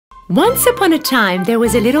Once upon a time, there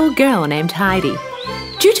was a little girl named Heidi.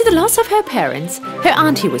 Due to the loss of her parents, her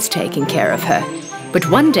auntie was taking care of her. But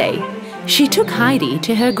one day, she took Heidi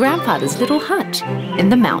to her grandfather's little hut in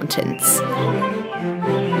the mountains.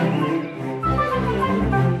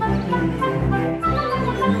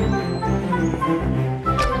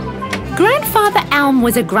 Grandfather Alm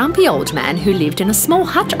was a grumpy old man who lived in a small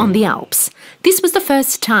hut on the Alps. This was the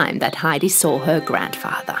first time that Heidi saw her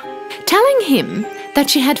grandfather. Telling him that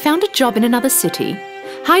she had found a job in another city,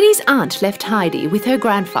 Heidi's aunt left Heidi with her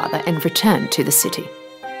grandfather and returned to the city.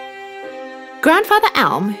 Grandfather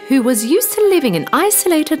Alm, who was used to living an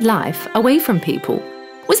isolated life away from people,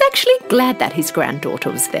 was actually glad that his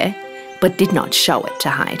granddaughter was there, but did not show it to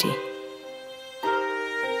Heidi.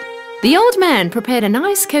 The old man prepared a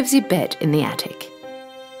nice cozy bed in the attic.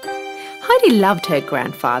 Heidi loved her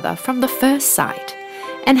grandfather from the first sight,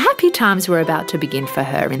 and happy times were about to begin for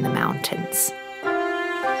her in the mountains.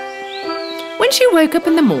 When she woke up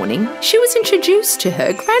in the morning, she was introduced to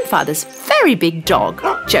her grandfather's very big dog,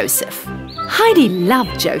 Joseph. Heidi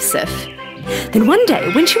loved Joseph. Then one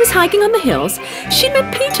day, when she was hiking on the hills, she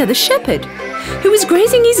met Peter the shepherd, who was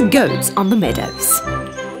grazing his goats on the meadows.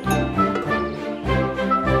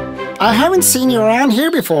 I haven't seen you around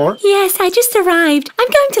here before. Yes, I just arrived. I'm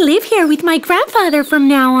going to live here with my grandfather from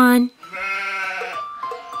now on.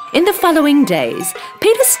 In the following days,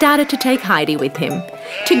 Peter started to take Heidi with him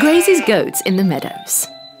to graze his goats in the meadows.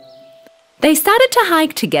 They started to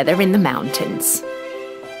hike together in the mountains.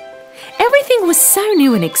 Everything was so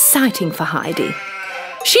new and exciting for Heidi.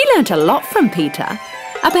 She learnt a lot from Peter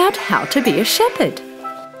about how to be a shepherd.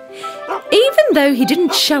 Even though he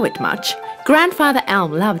didn't show it much, Grandfather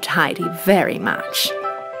Alm loved Heidi very much.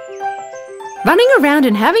 Running around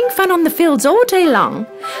and having fun on the fields all day long,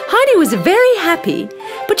 Heidi was very happy,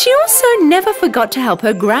 but she also never forgot to help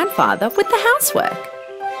her grandfather with the housework.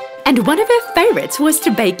 And one of her favourites was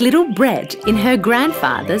to bake little bread in her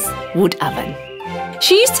grandfather's wood oven.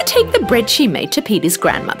 She used to take the bread she made to Peter's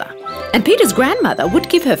grandmother, and Peter's grandmother would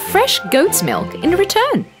give her fresh goat's milk in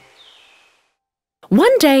return.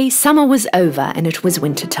 One day, summer was over and it was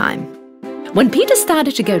winter time. When Peter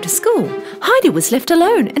started to go to school, Heidi was left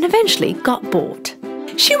alone and eventually got bored.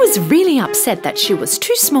 She was really upset that she was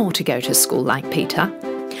too small to go to school like Peter.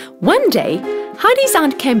 One day, Heidi's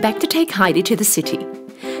aunt came back to take Heidi to the city.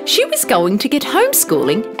 She was going to get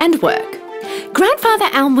homeschooling and work. Grandfather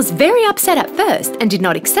Alm was very upset at first and did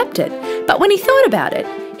not accept it, but when he thought about it,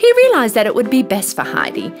 he realised that it would be best for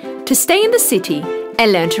Heidi to stay in the city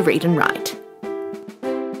and learn to read and write.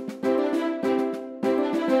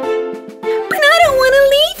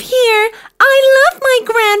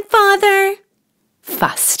 Grandfather,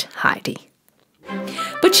 fussed Heidi.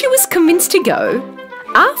 But she was convinced to go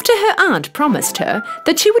after her aunt promised her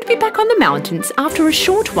that she would be back on the mountains after a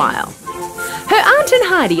short while. Her aunt and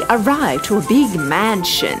Heidi arrived to a big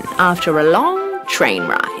mansion after a long train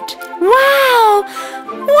ride. Wow!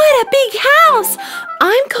 What a big house!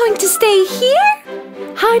 I'm going to stay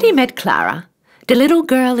here? Heidi met Clara, the little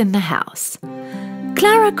girl in the house.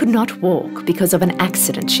 Clara could not walk because of an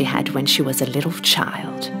accident she had when she was a little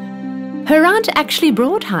child. Her aunt actually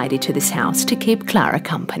brought Heidi to this house to keep Clara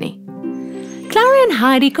company. Clara and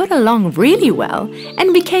Heidi got along really well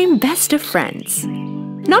and became best of friends.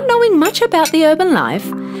 Not knowing much about the urban life,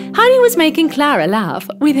 Heidi was making Clara laugh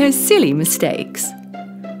with her silly mistakes.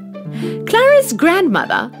 Clara's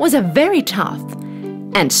grandmother was a very tough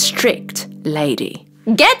and strict lady.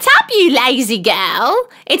 Get up, you lazy girl.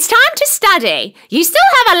 It's time to study. You still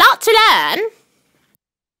have a lot to learn.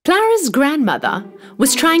 Clara's grandmother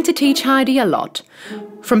was trying to teach Heidi a lot,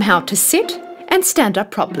 from how to sit and stand up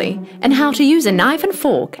properly and how to use a knife and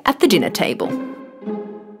fork at the dinner table.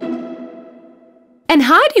 And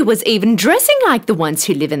Heidi was even dressing like the ones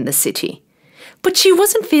who live in the city, but she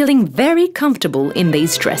wasn't feeling very comfortable in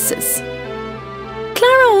these dresses.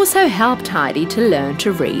 Clara also helped Heidi to learn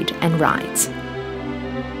to read and write.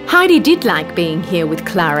 Heidi did like being here with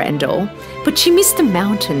Clara and all, but she missed the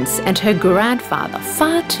mountains and her grandfather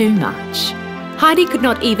far too much. Heidi could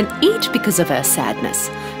not even eat because of her sadness.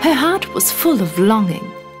 Her heart was full of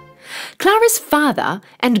longing. Clara's father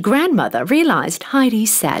and grandmother realised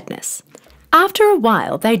Heidi's sadness. After a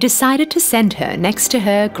while, they decided to send her next to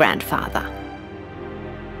her grandfather.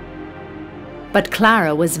 But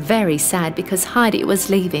Clara was very sad because Heidi was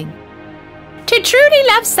leaving. To truly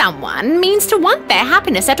love someone means to want their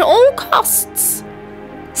happiness at all costs,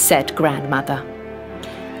 said grandmother.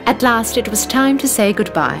 At last it was time to say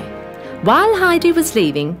goodbye. While Heidi was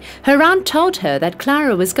leaving, her aunt told her that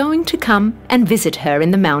Clara was going to come and visit her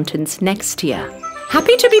in the mountains next year.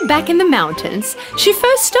 Happy to be back in the mountains, she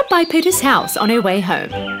first stopped by Peter's house on her way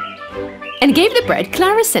home. and gave the bread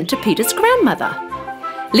Clara sent to Peter's grandmother.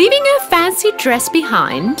 Leaving her fancy dress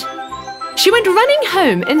behind, she went running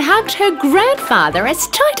home and hugged her grandfather as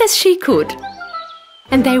tight as she could.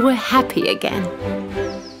 And they were happy again.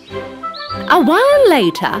 A while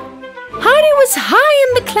later, Heidi was high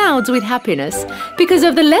in the clouds with happiness because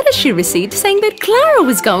of the letter she received saying that Clara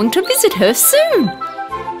was going to visit her soon.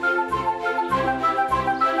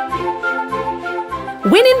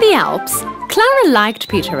 When in the Alps, Clara liked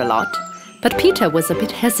Peter a lot, but Peter was a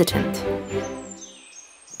bit hesitant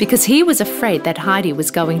because he was afraid that Heidi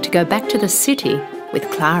was going to go back to the city with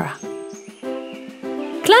Clara.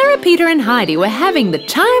 Clara, Peter and Heidi were having the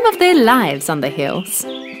time of their lives on the hills.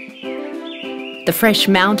 The fresh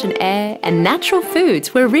mountain air and natural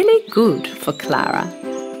foods were really good for Clara.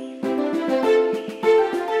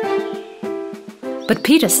 But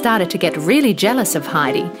Peter started to get really jealous of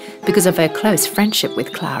Heidi because of her close friendship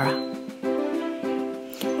with Clara.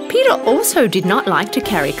 Peter also did not like to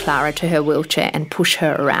carry Clara to her wheelchair and push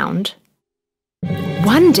her around.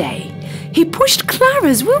 One day, he pushed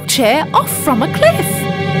Clara's wheelchair off from a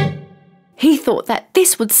cliff. He thought that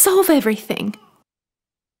this would solve everything.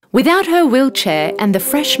 Without her wheelchair and the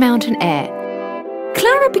fresh mountain air,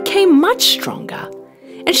 Clara became much stronger,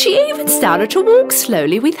 and she even started to walk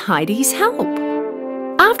slowly with Heidi's help.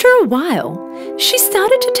 After a while, she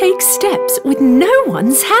started to take steps with no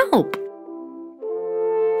one's help.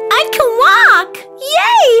 I can walk!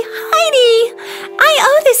 Yay, Heidi! I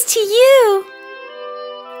owe this to you.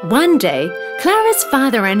 One day, Clara's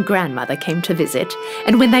father and grandmother came to visit,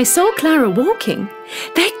 and when they saw Clara walking,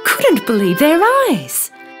 they couldn't believe their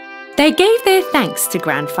eyes. They gave their thanks to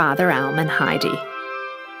Grandfather Alm and Heidi.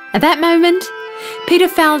 At that moment, Peter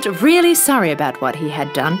felt really sorry about what he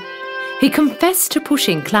had done. He confessed to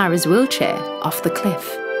pushing Clara's wheelchair off the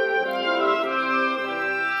cliff.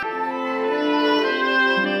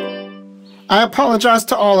 I apologize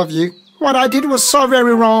to all of you. What I did was so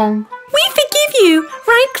very wrong. We forgive you,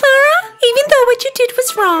 right, Clara? Even though what you did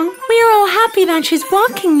was wrong, we are all happy that she's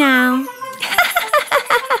walking now.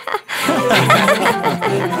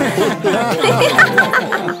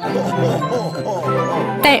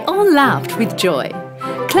 They all laughed with joy.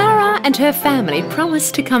 Clara and her family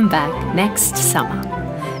promised to come back next summer,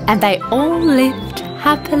 and they all lived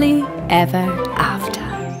happily ever after.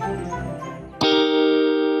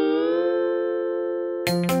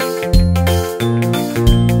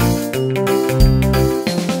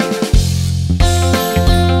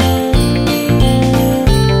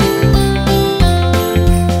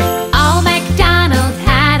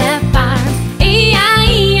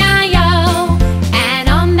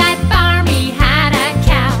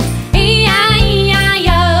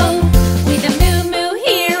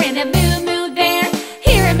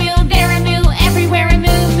 Every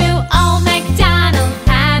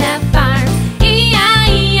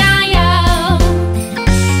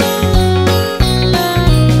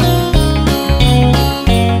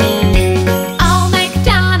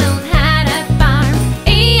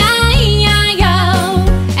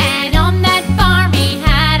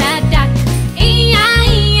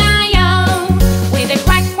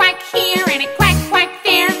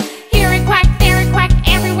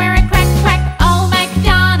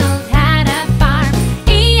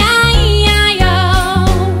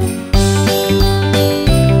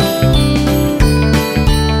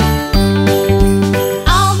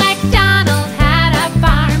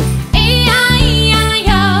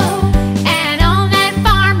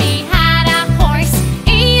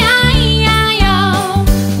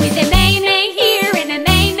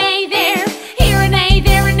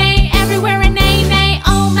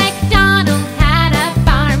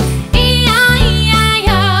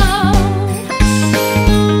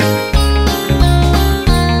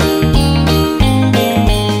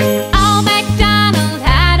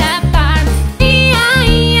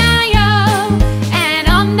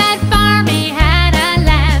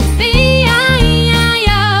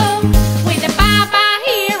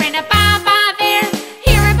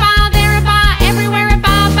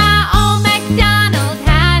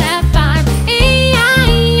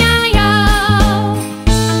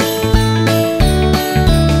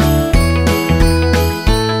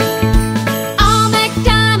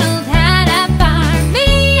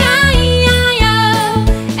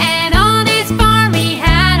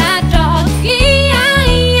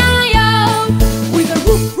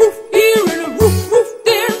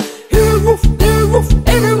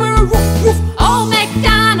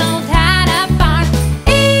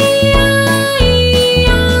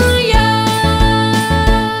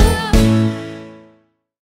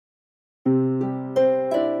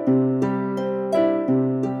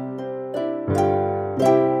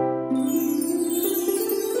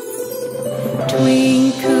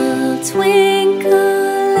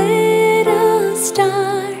twinkle, little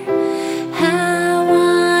star, how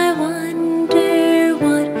I wonder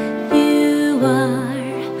what you are.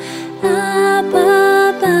 Up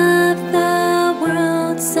above the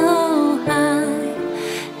world so high,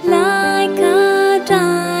 like a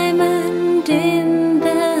diamond in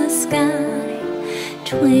the sky.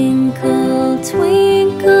 Twinkle,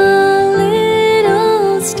 twinkle,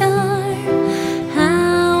 little star,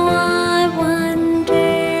 how I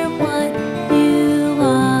wonder what you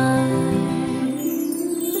are.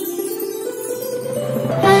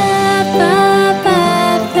 Up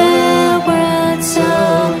above the world so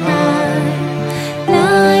high,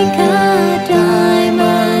 like a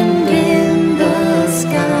diamond in the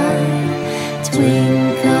sky.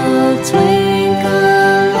 Twinkle,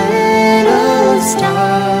 twinkle, little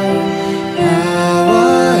star, how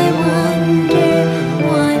I wonder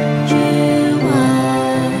what you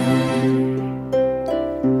are.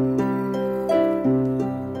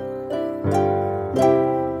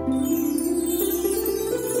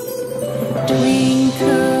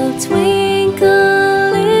 Twinkle, twinkle,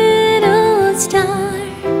 little star,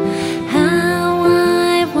 how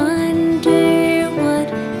I wonder what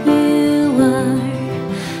you are.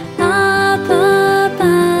 Up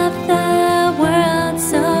above the world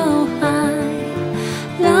so high,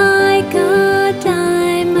 like a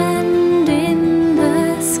diamond in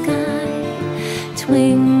the sky.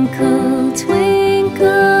 Twinkle,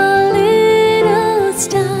 twinkle, little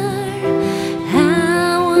star,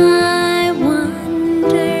 how I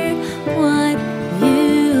wonder what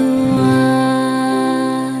you are.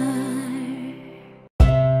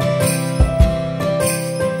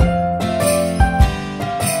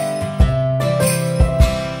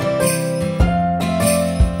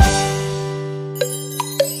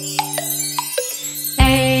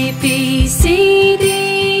 A, B, C, D,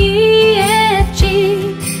 E, F, G,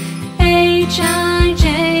 H, I,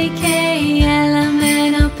 J, K, L, M,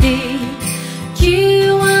 N, O, P,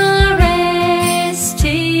 Q, R, S, T,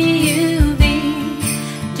 U, V,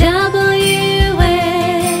 W,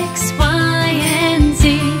 X, Y, and Z.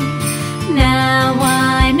 Now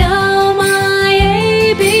I know my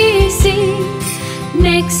ABCs.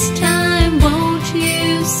 Next time, won't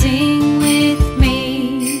you sing with me?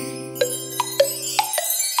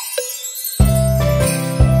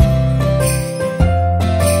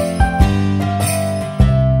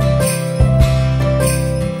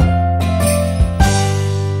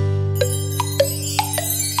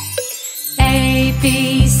 A,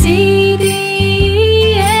 B, C, D,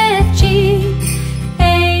 E, F, G,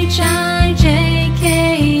 H, I, J, K,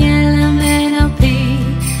 L, M, N, O, P,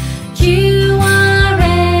 Q, R,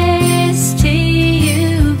 S, T,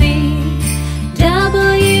 U, V,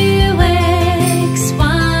 W, X,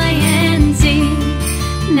 Y, and Z.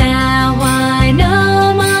 Now I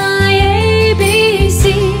know my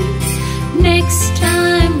ABCs. Next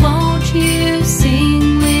time, won't you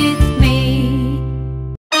sing with me?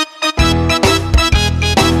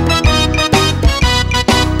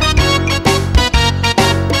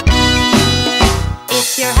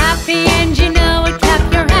 If you're happy